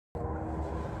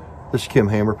This is Kim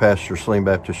Hammer, pastor of Saline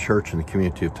Baptist Church in the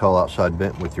community of Tull outside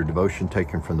Benton, with your devotion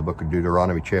taken from the book of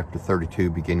Deuteronomy chapter 32,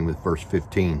 beginning with verse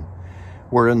 15.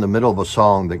 We're in the middle of a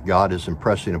song that God is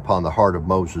impressing upon the heart of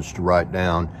Moses to write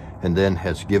down, and then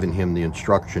has given him the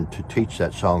instruction to teach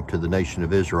that song to the nation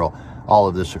of Israel, all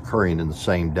of this occurring in the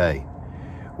same day.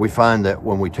 We find that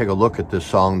when we take a look at this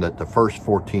song, that the first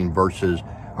 14 verses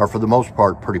are for the most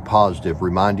part pretty positive,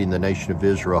 reminding the nation of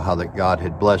Israel how that God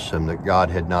had blessed them, that God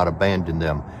had not abandoned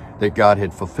them, that God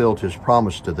had fulfilled his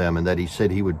promise to them, and that he said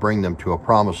he would bring them to a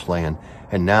promised land.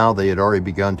 And now they had already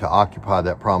begun to occupy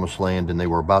that promised land, and they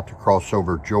were about to cross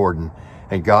over Jordan.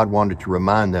 And God wanted to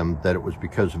remind them that it was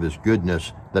because of his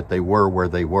goodness that they were where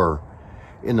they were.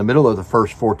 In the middle of the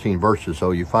first 14 verses, though,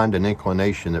 you find an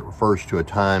inclination that refers to a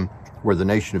time where the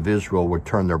nation of Israel would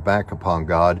turn their back upon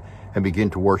God and begin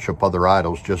to worship other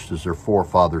idols, just as their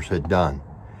forefathers had done.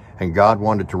 And God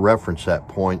wanted to reference that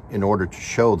point in order to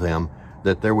show them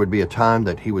that there would be a time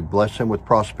that he would bless them with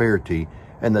prosperity,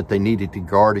 and that they needed to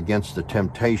guard against the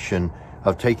temptation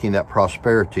of taking that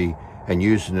prosperity and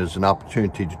using it as an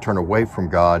opportunity to turn away from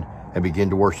God and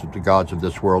begin to worship the gods of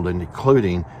this world,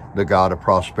 including the God of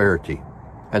prosperity.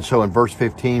 And so in verse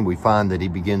 15, we find that he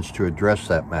begins to address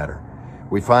that matter.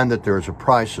 We find that there is a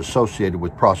price associated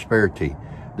with prosperity,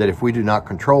 that if we do not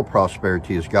control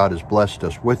prosperity as God has blessed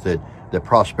us with it, that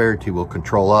prosperity will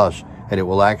control us, and it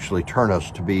will actually turn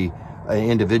us to be an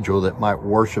individual that might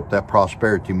worship that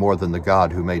prosperity more than the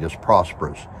God who made us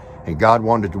prosperous. And God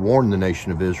wanted to warn the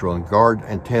nation of Israel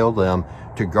and tell them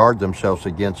to guard themselves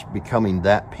against becoming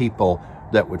that people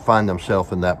that would find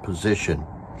themselves in that position.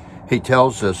 He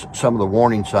tells us some of the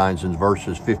warning signs in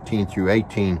verses 15 through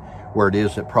 18, where it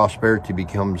is that prosperity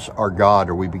becomes our God,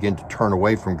 or we begin to turn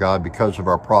away from God because of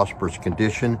our prosperous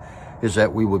condition, is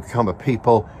that we will become a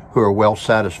people who are well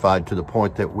satisfied to the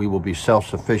point that we will be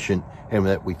self-sufficient, and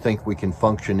that we think we can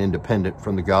function independent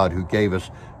from the God who gave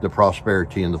us the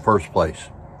prosperity in the first place.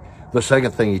 The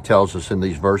second thing he tells us in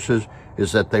these verses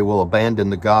is that they will abandon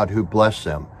the God who blessed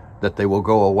them, that they will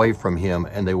go away from him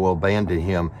and they will abandon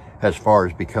him as far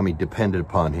as becoming dependent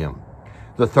upon him.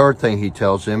 The third thing he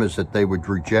tells them is that they would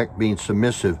reject being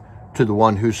submissive to the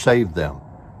one who saved them,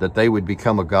 that they would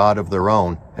become a God of their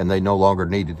own, and they no longer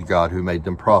needed the God who made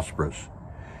them prosperous.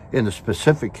 In the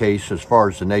specific case, as far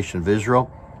as the nation of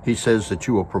Israel, he says that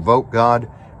you will provoke God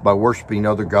by worshiping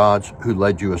other gods who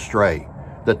led you astray,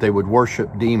 that they would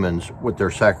worship demons with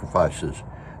their sacrifices,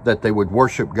 that they would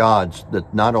worship gods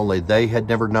that not only they had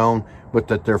never known, but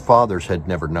that their fathers had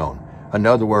never known. In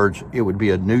other words, it would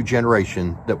be a new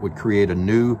generation that would create a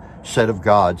new set of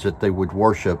gods that they would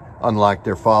worship, unlike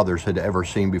their fathers had ever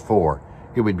seen before.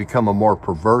 It would become a more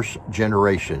perverse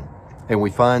generation. And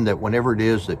we find that whenever it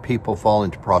is that people fall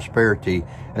into prosperity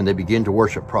and they begin to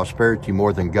worship prosperity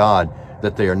more than God,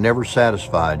 that they are never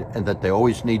satisfied, and that they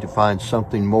always need to find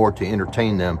something more to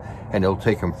entertain them, and it'll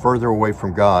take them further away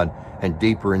from God and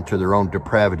deeper into their own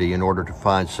depravity in order to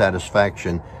find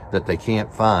satisfaction that they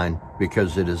can't find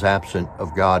because it is absent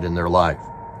of God in their life.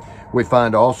 We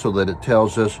find also that it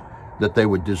tells us that they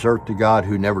would desert the God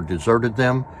who never deserted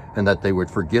them, and that they would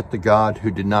forget the God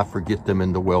who did not forget them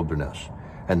in the wilderness.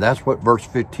 And that's what verse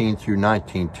 15 through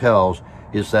 19 tells,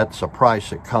 is that's a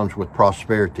price that comes with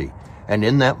prosperity. And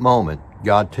in that moment,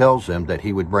 God tells them that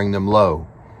he would bring them low.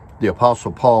 The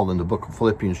Apostle Paul in the book of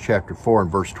Philippians chapter 4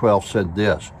 and verse 12 said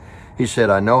this. He said,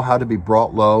 I know how to be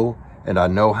brought low, and I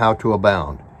know how to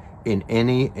abound. In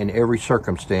any and every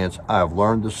circumstance, I have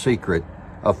learned the secret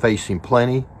of facing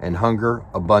plenty and hunger,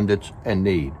 abundance and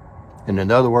need. And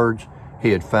in other words,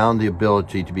 he had found the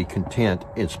ability to be content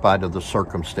in spite of the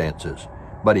circumstances.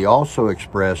 But he also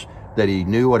expressed that he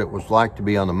knew what it was like to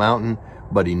be on the mountain,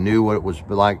 but he knew what it was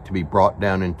like to be brought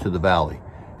down into the valley.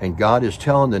 And God is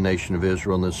telling the nation of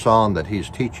Israel in this song that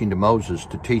he's teaching to Moses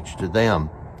to teach to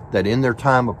them that in their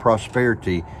time of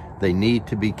prosperity, they need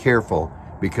to be careful,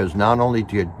 because not only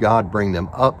did God bring them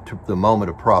up to the moment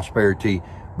of prosperity,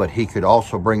 but he could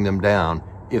also bring them down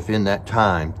if in that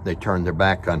time they turned their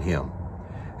back on him.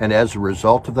 And as a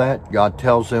result of that, God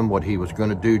tells them what he was going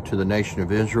to do to the nation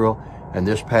of Israel. And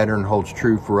this pattern holds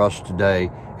true for us today,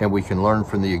 and we can learn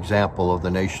from the example of the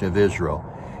nation of Israel.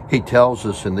 He tells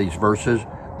us in these verses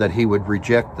that he would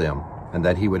reject them, and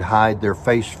that he would hide their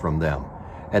face from them,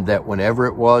 and that whenever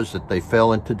it was that they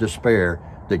fell into despair,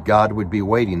 that God would be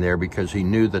waiting there, because he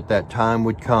knew that that time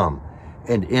would come.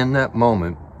 And in that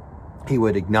moment, he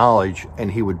would acknowledge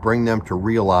and he would bring them to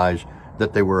realize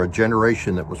that they were a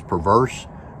generation that was perverse,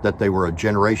 that they were a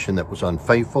generation that was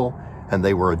unfaithful, and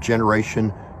they were a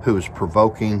generation who is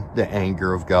provoking the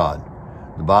anger of God.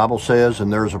 The Bible says,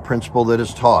 and there is a principle that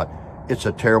is taught, it's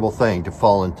a terrible thing to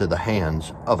fall into the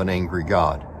hands of an angry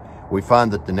God. we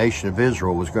find that the nation of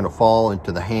Israel was going to fall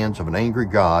into the hands of an angry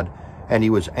God, and he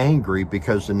was angry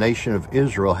because the nation of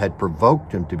Israel had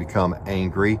provoked him to become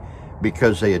angry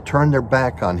because they had turned their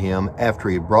back on him after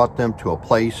he had brought them to a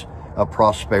place of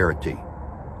prosperity.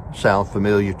 Sound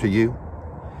familiar to you?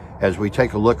 As we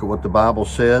take a look at what the Bible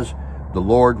says, the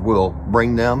Lord will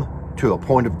bring them to a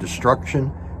point of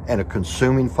destruction, and a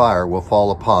consuming fire will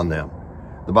fall upon them.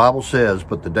 The Bible says,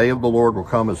 "But the day of the Lord will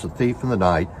come as a thief in the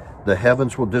night. The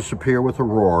heavens will disappear with a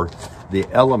roar. The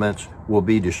elements will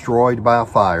be destroyed by a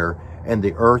fire, and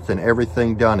the earth and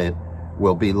everything done it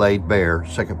will be laid bare."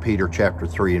 2 Peter chapter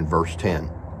 3 and verse 10.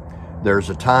 There's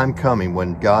a time coming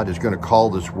when God is going to call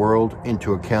this world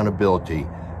into accountability,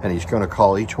 and he's going to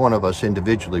call each one of us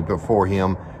individually before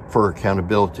him for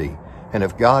accountability. And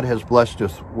if God has blessed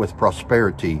us with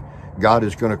prosperity, God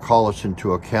is going to call us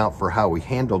into account for how we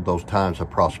handled those times of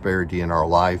prosperity in our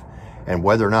life, and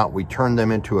whether or not we turn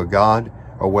them into a God,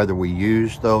 or whether we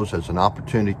use those as an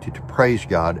opportunity to praise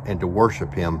God and to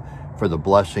worship him for the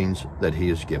blessings that he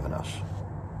has given us.